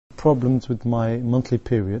problems with my monthly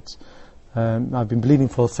periods. I've been bleeding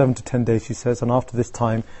for 7 to 10 days, she says, and after this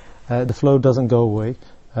time, the flow doesn't go away.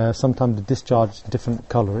 Sometimes the discharge is different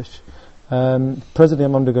colorish. Presently,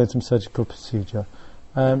 I'm undergoing some surgical procedure.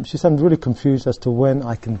 She said, I'm really confused as to when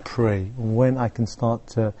I can pray, when I can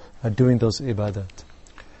start doing those ibadat.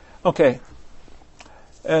 Okay.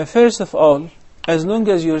 First of all, as long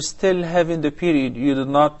as you're still having the period, you do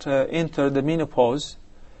not enter the menopause,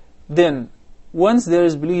 then once there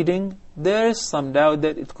is bleeding, there is some doubt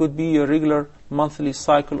that it could be your regular monthly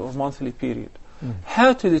cycle or monthly period.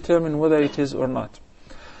 How to determine whether it is or not?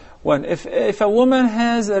 One, if a woman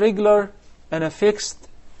has a regular and a fixed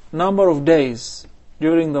number of days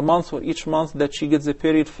during the month or each month that she gets the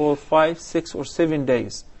period for 5, 6 or 7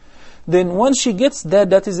 days, then once she gets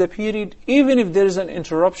that is a period, even if there is an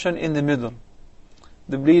interruption in the middle,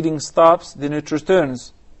 the bleeding stops, then it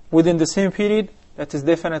returns within the same period, that is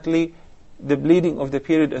definitely the bleeding of the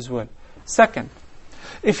period as well. Second,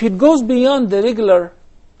 if it goes beyond the regular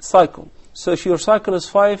cycle, so if your cycle is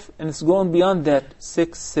 5 and it's going beyond that,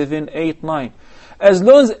 6, 7, 8, 9, as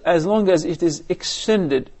long as it is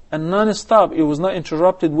extended and non-stop, it was not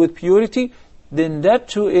interrupted with purity, then that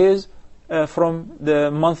too is from the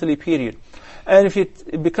monthly period. And if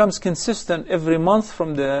it becomes consistent every month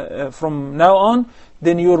from now on,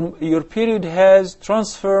 then your period has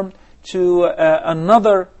transformed to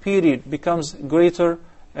another period, becomes greater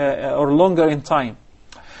or longer in time.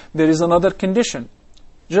 There is another condition,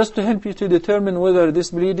 just to help you to determine whether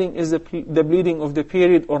this bleeding is the bleeding of the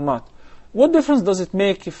period or not. What difference does it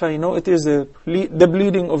make if I know it is the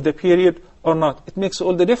bleeding of the period or not? It makes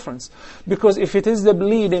all the difference. Because if it is the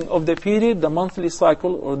bleeding of the period, the monthly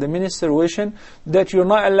cycle or the menstruation, that you're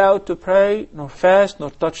not allowed to pray, nor fast, nor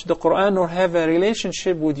touch the Quran, nor have a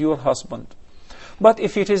relationship with your husband. But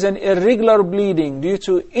if it is an irregular bleeding due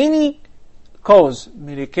to any cause,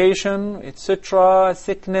 medication, etc.,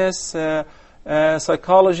 sickness,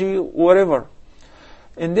 psychology, whatever,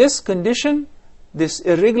 in this condition, this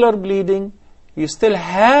irregular bleeding, you still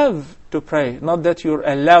have to pray. Not that you're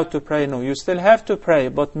allowed to pray, no. You still have to pray,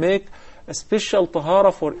 but make a special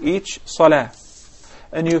tahara for each salah.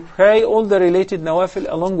 And you pray all the related nawafil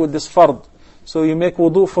along with this fard. So you make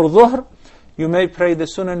wudu for dhuhr, you may pray the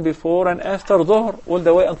sunan before and after dhuhr, all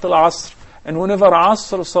the way until asr. And whenever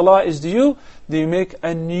asr salah is due, then you make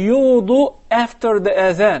a new wudu after the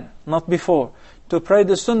adhan, not before, to pray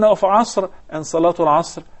the sunnah of asr and salatul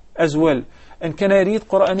asr as well. And can I read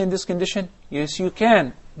Quran in this condition? Yes, you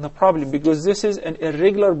can. No problem, because this is an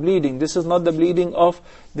irregular bleeding. This is not the bleeding of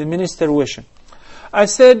the menstruation. I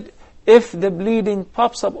said, if the bleeding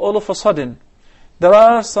pops up all of a sudden, there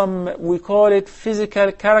are some, we call it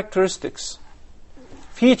physical characteristics,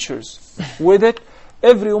 features with it.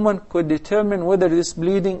 Every woman could determine whether this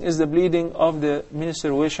bleeding is the bleeding of the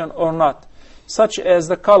menstruation or not. Such as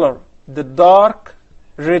the color, the dark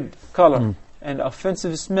red color, and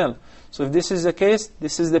offensive smell. So if this is the case,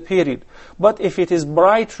 this is the period. But if it is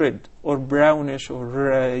bright red or brownish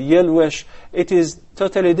or yellowish, it is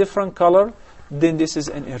totally different color, then this is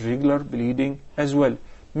an irregular bleeding as well.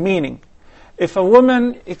 Meaning, if a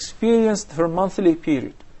woman experienced her monthly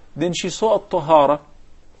period, then she saw a tahara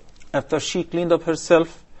after she cleaned up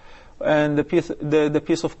herself and the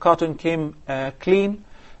piece of cotton came clean,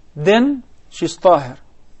 then she's tahir.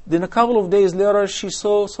 Then a couple of days later, she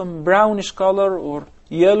saw some brownish color or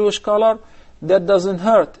yellowish color. That doesn't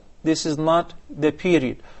hurt. This is not the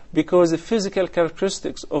period, because the physical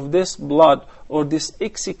characteristics of this blood or this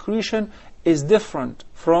excretion is different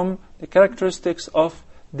from the characteristics of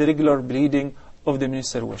the regular bleeding of the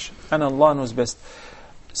menstruation. And Allah knows best.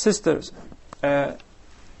 Sisters, the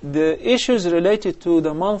issues related to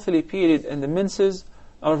the monthly period and the menses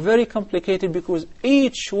are very complicated, because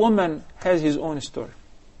each woman has his own story.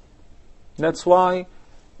 That's why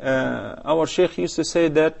our Sheikh used to say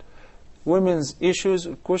that women's issues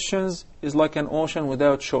or questions is like an ocean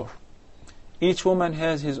without shore. Each woman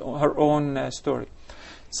has her own story.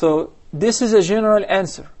 So this is a general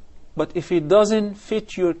answer. But if it doesn't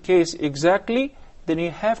fit your case exactly, then you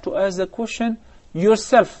have to ask the question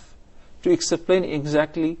yourself to explain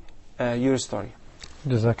exactly your story.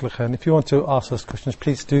 Jazakallah khair. And if you want to ask us questions,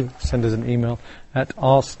 please do send us an email at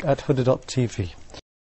ask@huda.tv.